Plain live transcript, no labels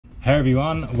Hey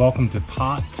everyone, welcome to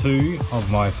part 2 of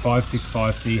my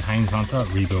 565C Haines Hunter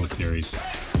rebuild series.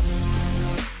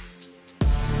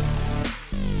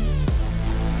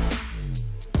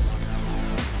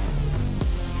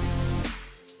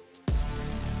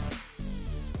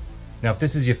 Now if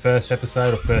this is your first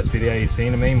episode or first video you've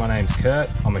seen of me, my name's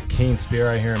Kurt. I'm a keen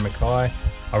Spearo here in Mackay.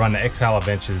 I run the Exhale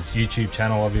Adventures YouTube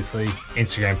channel, obviously,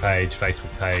 Instagram page,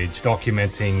 Facebook page,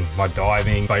 documenting my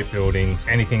diving, boat building,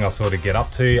 anything I sort of get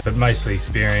up to, but mostly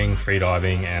spearing, free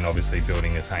diving, and obviously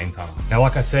building this Haines Hunter. Now,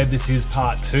 like I said, this is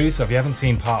part 2, so if you haven't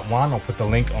seen part 1, I'll put the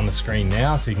link on the screen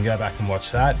now, so you can go back and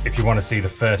watch that if you want to see the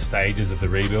first stages of the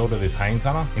rebuild of this Haines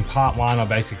Hunter. In part 1, I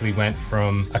basically went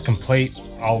from a complete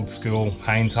old school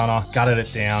Haines Hunter, gutted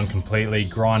it down completely,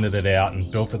 grinded it out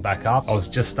and built it back up. I was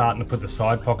just starting to put the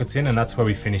side pockets in, and that's where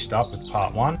we finished up with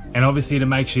part 1. And obviously, to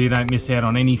make sure you don't miss out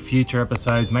on any future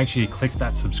episodes, make sure you click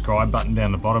that subscribe button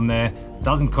down the bottom there.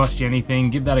 Doesn't cost you anything.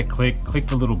 Give that a click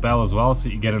the little bell as well so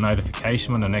you get a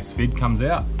notification when the next vid comes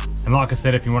out. And like I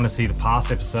said, if you want to see the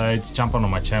past episodes, jump onto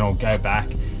my channel, go back.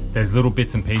 There's little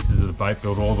bits and pieces of the boat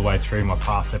build all the way through my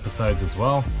past episodes as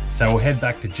well. So we'll head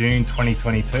back to June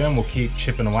 2022 and we'll keep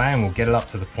chipping away and we'll get it up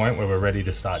to the point where we're ready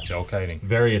to start gel coating.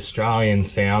 Very Australian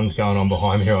sounds going on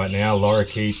behind me right now,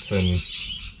 lorikeets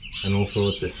and all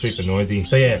sorts. They're super noisy.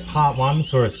 So yeah, part 1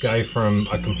 saw us go from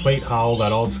a complete hull,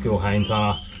 that old school Haines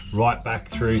Hunter, right back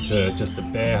through to just a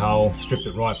bare hull, stripped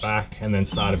it right back and then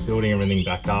started building everything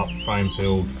back up, frame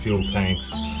filled, fuel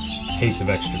tanks, heaps of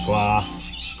extra glass.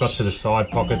 Got to the side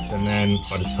pockets and then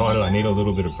I decided I need a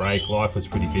little bit of break. Life was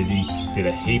pretty busy. Did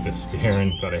a heap of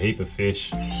spearing, got a heap of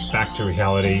fish. Back to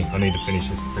reality, I need to finish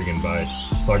this friggin' boat.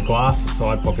 So I glassed the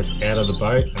side pockets out of the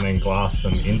boat and then glassed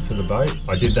them into the boat.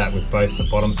 I did that with both the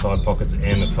bottom side pockets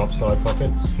and the top side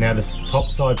pockets. Now the top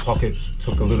side pockets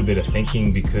took a little bit of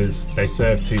thinking because they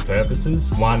serve 2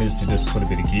 purposes. One is to just put a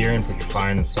bit of gear in, put your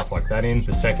phone and stuff like that in.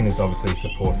 The second is obviously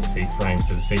support the seat frame,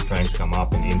 so the seat frames come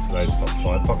up and into those top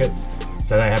side pockets.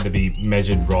 So they had to be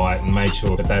measured right and made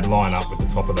sure that they'd line up with the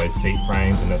top of those seat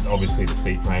frames and that obviously the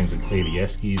seat frames would clear the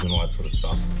eskies and all that sort of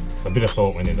stuff. So a bit of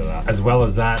thought went into that. As well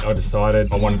as that, I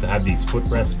decided I wanted to have these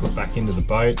footrests put back into the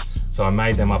boat. So I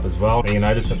made them up as well. And you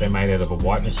notice that they're made out of a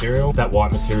white material. That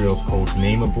white material is called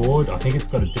Noob board. I think it's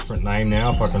got a different name now.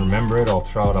 If I can remember it, I'll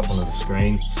throw it up onto the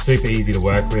screen. Super easy to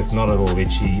work with, not at all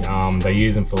itchy. They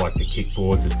use them for like the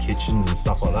kickboards of kitchens and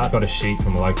stuff like that. Got a sheet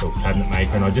from a local cabinet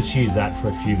maker and I just use that for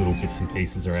a few little bits and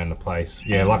pieces around the place.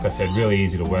 Yeah, like I said, really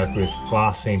easy to work with.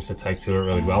 Glass seems to take to it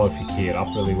really well if you key it up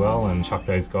really well and chuck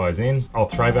those guys in. I'll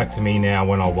throw back to me now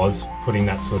when I was putting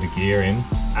that sort of gear in,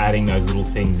 adding those little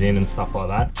things in and stuff like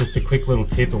that. Just a quick little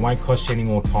tip, it won't cost you any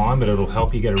more time, but it'll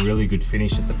help you get a really good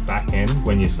finish at the back end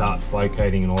when you start flow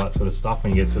coating and all that sort of stuff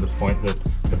and you get to the point that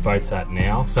the boat's at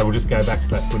now. So we'll just go back to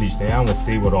that footage now and we'll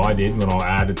see what I did when I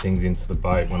added things into the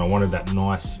boat when I wanted that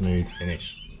nice smooth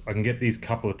finish. I can get these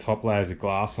couple of top layers of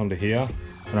glass onto here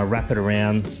and I wrap it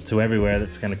around to everywhere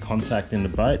that's going to contact in the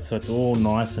boat, so it's all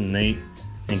nice and neat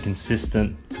and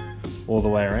consistent all the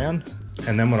way around.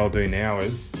 And then what I'll do now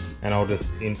is, and I'll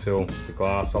just infill the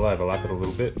glass, I'll overlap it a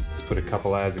little bit, just put a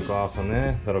couple layers of glass on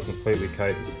there, that'll completely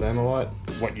coat this thermolite.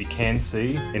 What you can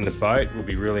see in the boat will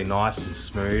be really nice and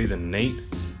smooth and neat,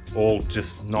 all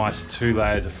just nice 2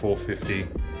 layers of 450,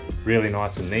 really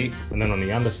nice and neat. And then on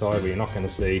the underside where you're not going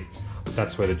to see,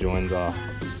 that's where the joins are.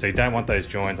 So you don't want those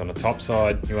joins on the top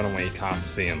side, you want them where you can't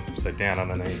see them, so down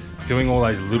underneath. Doing all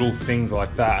those little things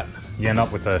like that, you end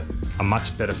up with a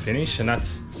much better finish, and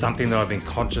that's something that I've been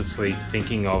consciously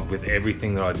thinking of with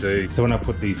everything that I do. So when I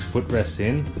put these footrests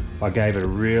in, I gave it a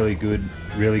really good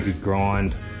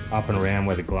grind up and around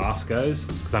where the glass goes,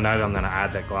 because I know that I'm going to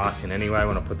add that glass in anyway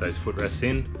when I put those footrests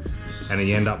in, and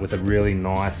you end up with a really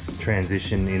nice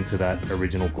transition into that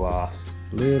original glass.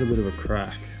 A little bit of a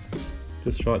crack,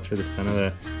 just right through the center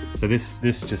there. So this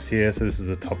just here, so this is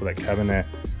the top of that cabin there,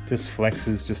 just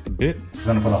flexes just a bit. So I'm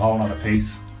going to put a whole other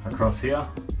piece across here,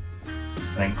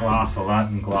 then glass all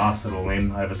that and glass it all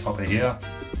in over top of here,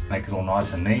 make it all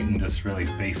nice and neat and just really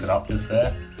beef it up just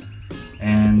there.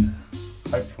 And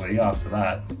hopefully after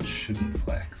that it shouldn't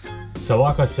flex. So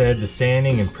like I said, the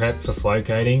sanding and prep for flow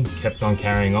coating kept on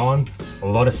carrying on. A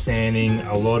lot of sanding,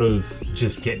 a lot of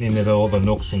just getting into all the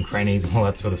nooks and crannies and all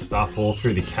that sort of stuff, all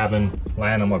through the cabin,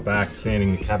 laying on my back,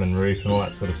 sanding the cabin roof and all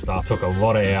that sort of stuff. Took a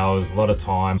lot of hours, a lot of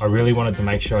time. I really wanted to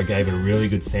make sure I gave it a really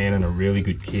good sand and a really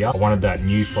good key up. I wanted that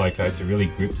new flow coat to really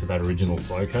grip to that original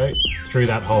flow coat. Through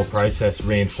that whole process,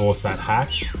 reinforce that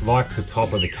hatch. Like the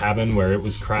top of the cabin where it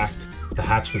was cracked, The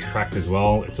hatch was cracked as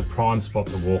well. It's a prime spot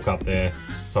to walk up there.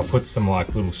 So I put some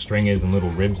like little stringers and little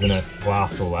ribs in it,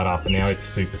 glassed all that up, and now it's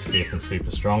super stiff and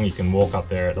super strong. You can walk up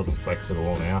there, it doesn't flex at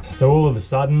all now. So all of a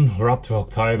sudden, we're up to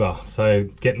October. So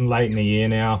getting late in the year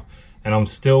now, and I'm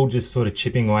still just sort of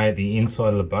chipping away at the inside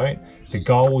of the boat. The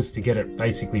goal was to get it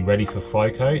basically ready for flow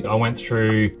coat. I went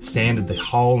through, sanded the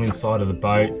whole inside of the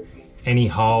boat, any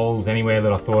holes, anywhere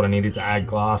that I thought I needed to add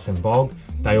glass and bog,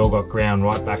 they all got ground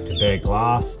right back to bare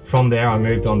glass. From there, I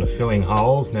moved on to filling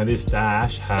holes. Now this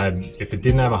dash had, if it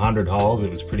didn't have 100 holes, it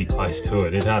was pretty close to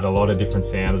it. It had a lot of different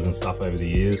sounders and stuff over the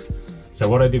years. So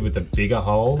what I did with the bigger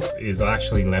holes is I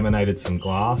actually laminated some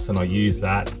glass and I used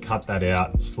that, cut that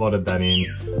out, slotted that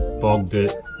in, bogged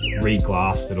it,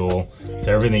 re-glassed it all.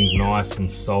 So everything's nice and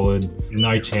solid.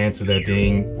 No chance of there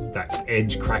being that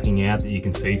edge cracking out that you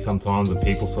can see sometimes when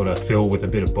people sort of fill with a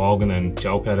bit of bog and then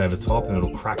gel coat over top and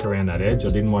it'll crack around that edge. I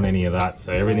didn't want any of that.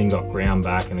 So everything got ground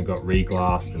back and it got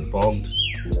re-glassed and bogged.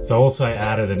 So I also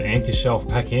added an anchor shelf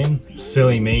back in.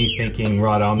 Silly me thinking,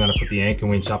 right, I'm gonna put the anchor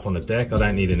winch up on the deck. I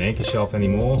don't need an anchor shelf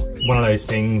anymore. One of those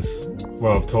things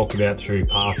where I've talked about through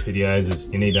past videos is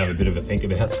you need to have a bit of a think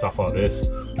about stuff like this.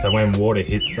 So when water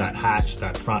hits that hatch,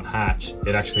 that front hatch,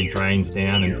 it actually drains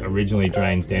down and originally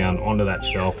drains down onto that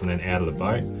shelf and then out of the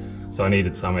boat. So I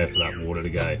needed somewhere for that water to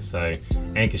go. So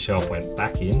anchor shelf went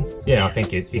back in. Yeah, I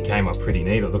think it came up pretty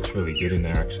neat. It looks really good in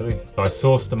there actually. So I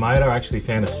sourced the motor. I actually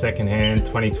found a secondhand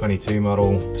 2022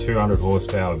 model 200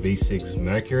 horsepower V6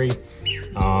 Mercury.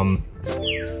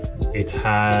 It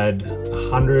had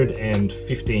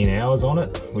 115 hours on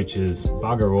it, which is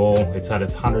bugger all. It's had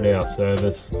its 100-hour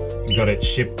service. We got it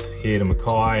shipped here to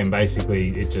Mackay and basically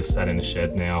it just sat in the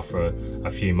shed now for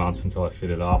a few months until I fit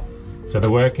it up. So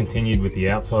the work continued with the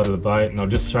outside of the boat, and I'll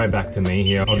just throw back to me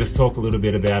here. I'll just talk a little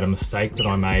bit about a mistake that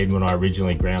I made when I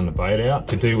originally ground the boat out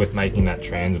to do with making that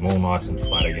transom all nice and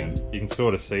flat again. You can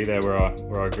sort of see there where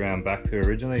I ground back to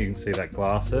originally. You can see that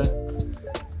glass there,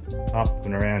 up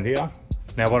and around here.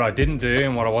 Now what I didn't do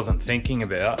and what I wasn't thinking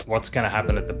about, what's going to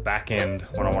happen at the back end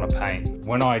when I want to paint.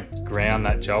 When I ground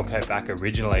that gel coat back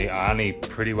originally, I only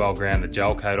pretty well ground the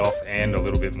gel coat off and a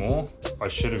little bit more. I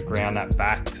should have ground that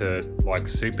back to like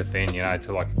super thin, you know,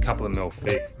 to like a couple of mil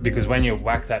thick. Because when you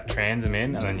whack that transom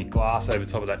in and then you glass over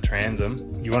top of that transom,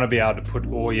 you want to be able to put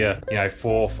all your, you know,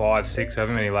 4, 5, 6,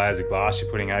 however many layers of glass you're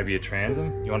putting over your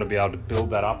transom. You want to be able to build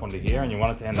that up onto here and you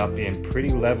want it to end up being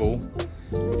pretty level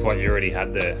with what you already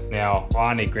had there. Now,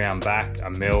 I only ground back a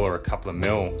mil or a couple of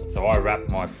mil, so I wrapped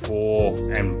my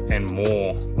 4 and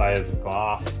more layers of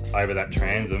glass over that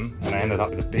transom, and I ended up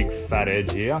with a big fat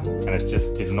edge here, and it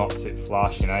just did not sit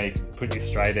flush. You know, you could put your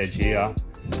straight edge here,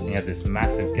 and you had this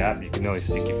massive gap, you could nearly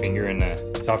stick your finger in there.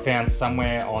 So I found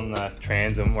somewhere on the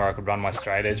transom where I could run my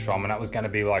straight edge from, and that was going to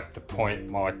be like the point,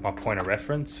 my point of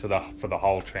reference for the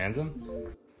whole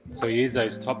transom. So I used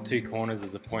those top 2 corners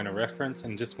as a point of reference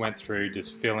and just went through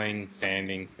just filling,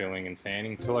 sanding, filling and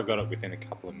sanding until I got it within a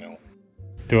couple of mil.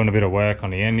 Doing a bit of work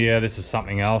on the end here. This is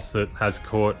something else that has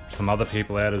caught some other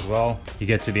people out as well. You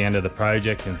get to the end of the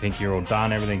project and think you're all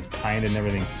done, everything's painted and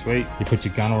everything's sweet. You put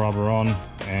your gunnel rubber on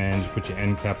and you put your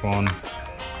end cap on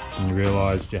and you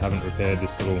realise you haven't repaired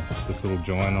this little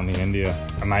joint on the end here.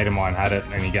 A mate of mine had it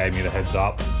and he gave me the heads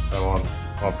up. So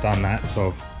I've done that. So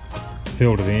I've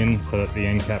filled it in so that the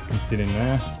end cap can sit in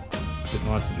there. Sit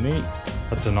nice and neat.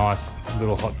 That's a nice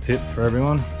little hot tip for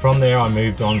everyone. From there I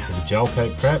moved on to the gel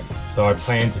coat prep. So I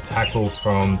planned to tackle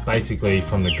basically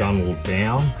from the gunwale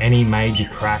down. Any major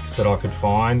cracks that I could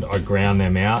find, I ground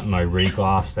them out and I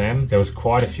re-glassed them. There was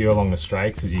quite a few along the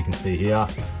Strakes, as you can see here.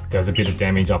 There was a bit of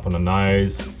damage up on the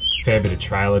nose, fair bit of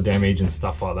trailer damage and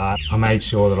stuff like that. I made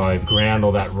sure that I ground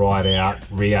all that right out,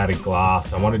 re-added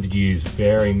glass. I wanted to use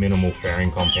very minimal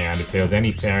fairing compound. If there was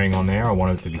any fairing on there, I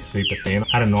wanted it to be super thin.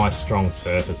 I had a nice strong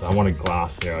surface. I wanted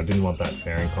glass there. I didn't want that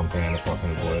fairing compound if I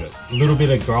can avoid it. A little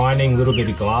bit of grinding, a little bit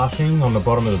of glassing on the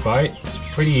bottom of the boat. It's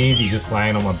pretty easy just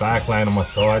laying on my back, laying on my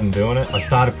side and doing it. I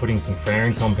started putting some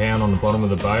fairing compound on the bottom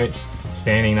of the boat.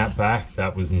 Sanding that back,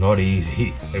 that was not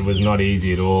easy. It was not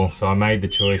easy at all. So I made the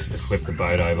choice to flip the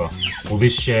boat over. Well,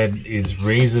 this shed is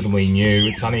reasonably new.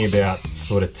 It's only about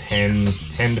sort of 10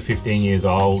 to 15 years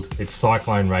old. It's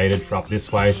cyclone rated for up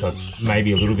this way, so it's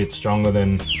maybe a little bit stronger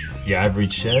than your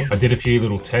average shed. I did a few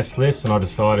little test lifts and I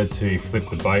decided to flip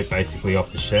the boat basically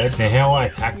off the shed. Now how I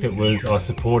attacked it was I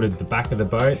supported the back of the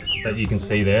boat that you can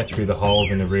see there through the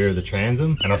holes in the rear of the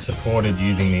transom, and I supported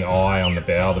using the eye on the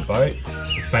bow of the boat.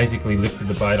 Basically lifted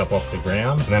the boat up off the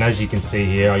ground, and then as you can see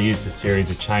here I used a series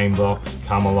of chain blocks,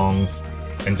 come-alongs,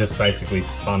 and just basically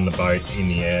spun the boat in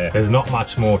the air. There's not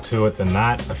much more to it than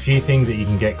that. A few things that you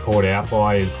can get caught out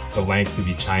by is the length of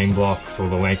your chain blocks or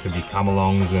the length of your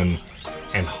come-alongs and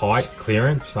and height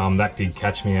clearance. That did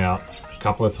catch me out a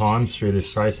couple of times through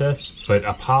this process, but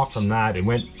apart from that, it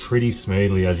went pretty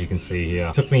smoothly, as you can see here.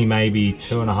 It took me maybe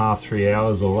 2.5 to 3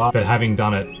 hours all up, but having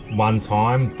done it one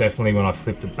time, definitely when I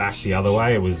flipped it back the other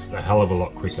way, it was a hell of a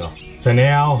lot quicker. So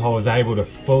now I was able to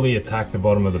fully attack the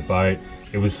bottom of the boat.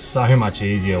 It was so much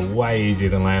easier, way easier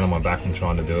than laying on my back and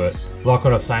trying to do it. Like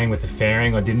what I was saying with the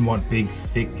fairing, I didn't want big,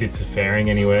 thick bits of fairing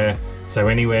anywhere. So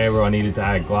anywhere where I needed to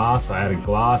add glass, I added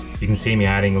glass. You can see me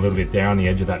adding a little bit there on the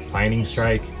edge of that planing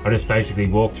strake. I just basically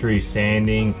walked through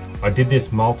sanding. I did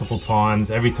this multiple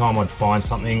times. Every time I'd find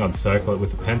something, I'd circle it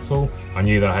with a pencil. I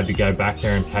knew that I had to go back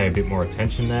there and pay a bit more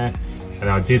attention there. And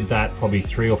I did that probably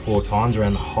 3 or 4 times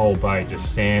around the whole boat,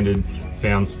 just sanded,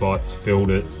 found spots,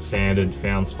 filled it, sanded,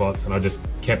 found spots, and I just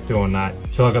kept doing that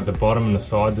till I got the bottom and the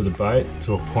sides of the boat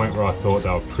to a point where I thought they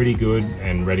were pretty good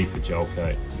and ready for gel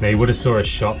coat. Now you would have saw a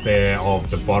shot there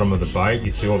of the bottom of the boat. You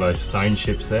see all those stone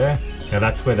chips there? Now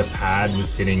that's where the pad was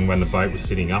sitting when the boat was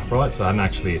sitting upright, so I hadn't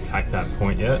actually attacked that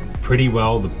point yet. Pretty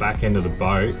well the back end of the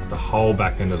boat, the whole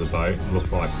back end of the boat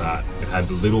looked like that. It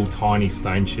had little tiny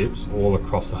stone chips all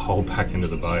across the whole back end of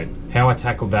the boat. How I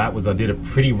tackled that was I did a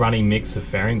pretty runny mix of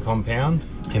fairing compound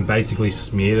and basically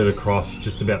smeared it across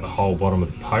just about the whole bottom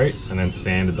of the boat and then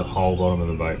sanded the whole bottom of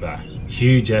the boat back.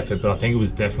 Huge effort, but I think it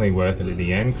was definitely worth it at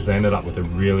the end because I ended up with a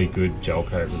really good gel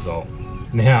coat result.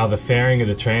 Now the fairing of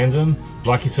the transom,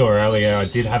 like you saw earlier, I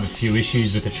did have a few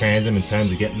issues with the transom in terms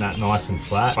of getting that nice and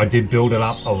flat. I did build it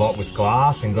up a lot with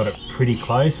glass and got it pretty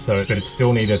close, but it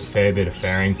still needed a fair bit of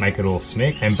fairing to make it all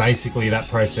smick. And basically that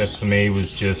process for me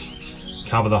was just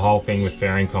cover the whole thing with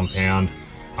fairing compound.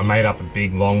 I made up a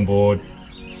big longboard,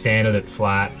 sanded it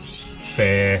flat,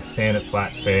 fair, sanded it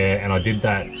flat, fair, and I did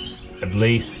that at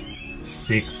least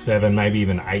 6, 7, maybe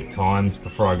even 8 times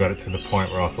before I got it to the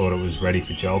point where I thought it was ready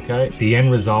for gel coat. The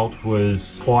end result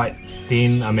was quite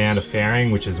thin amount of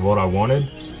fairing, which is what I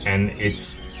wanted, and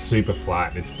it's super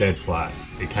flat, it's dead flat.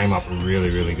 It came up really,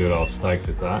 really good. I was stoked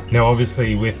with that. Now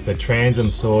obviously with the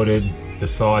transom sorted, the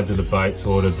sides of the boat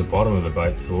sorted, the bottom of the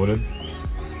boat sorted,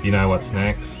 you know what's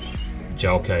next?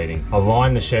 Gel coating. I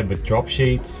lined the shed with drop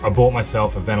sheets. I bought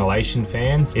myself a ventilation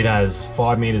fan. It has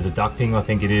 5 meters of ducting, I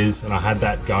think it is, and I had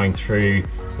that going through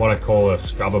what I call a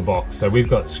scrubber box. So we've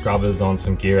got scrubbers on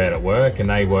some gear out at work, and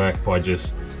they work by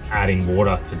just adding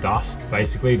water to dust,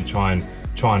 basically, to try and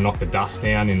knock the dust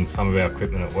down in some of our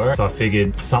equipment at work. So I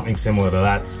figured something similar to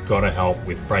that's got to help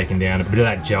with breaking down a bit of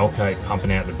that gel coat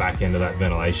pumping out the back end of that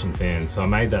ventilation fan. So I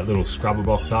made that little scrubber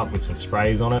box up with some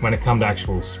sprays on it. When it come to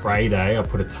actual spray day, I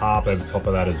put a tarp over top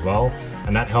of that as well,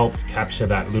 and that helped capture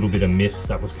that little bit of mist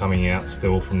that was coming out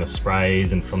still from the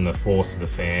sprays and from the force of the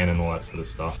fan and all that sort of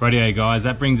stuff. Rightio guys,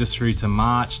 that brings us through to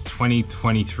March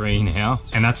 2023 now,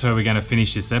 and that's where we're going to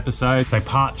finish this episode. So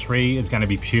part 3 is going to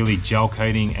be purely gel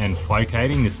coating and flow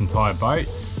coating this entire boat,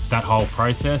 that whole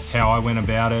process, how I went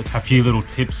about it, a few little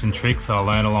tips and tricks I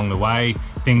learned along the way,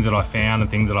 things that I found and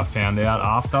things that I found out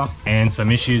after, and some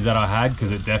issues that I had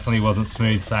because it definitely wasn't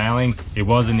smooth sailing. It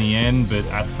was in the end, but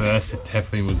at first it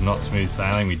definitely was not smooth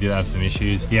sailing. We did have some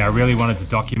issues. Yeah, I really wanted to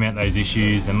document those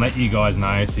issues and let you guys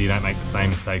know so you don't make the same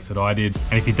mistakes that I did.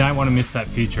 And if you don't want to miss that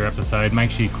future episode,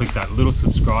 make sure you click that little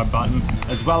subscribe button,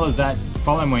 as well as that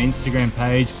follow my Instagram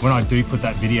page. When I do put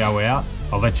that video out,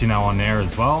 I'll let you know on there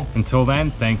as well. Until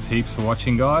then, thanks heaps for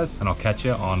watching guys, and I'll catch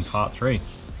you on part 3.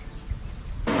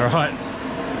 All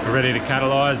right, we're ready to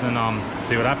catalyze and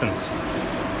see what happens.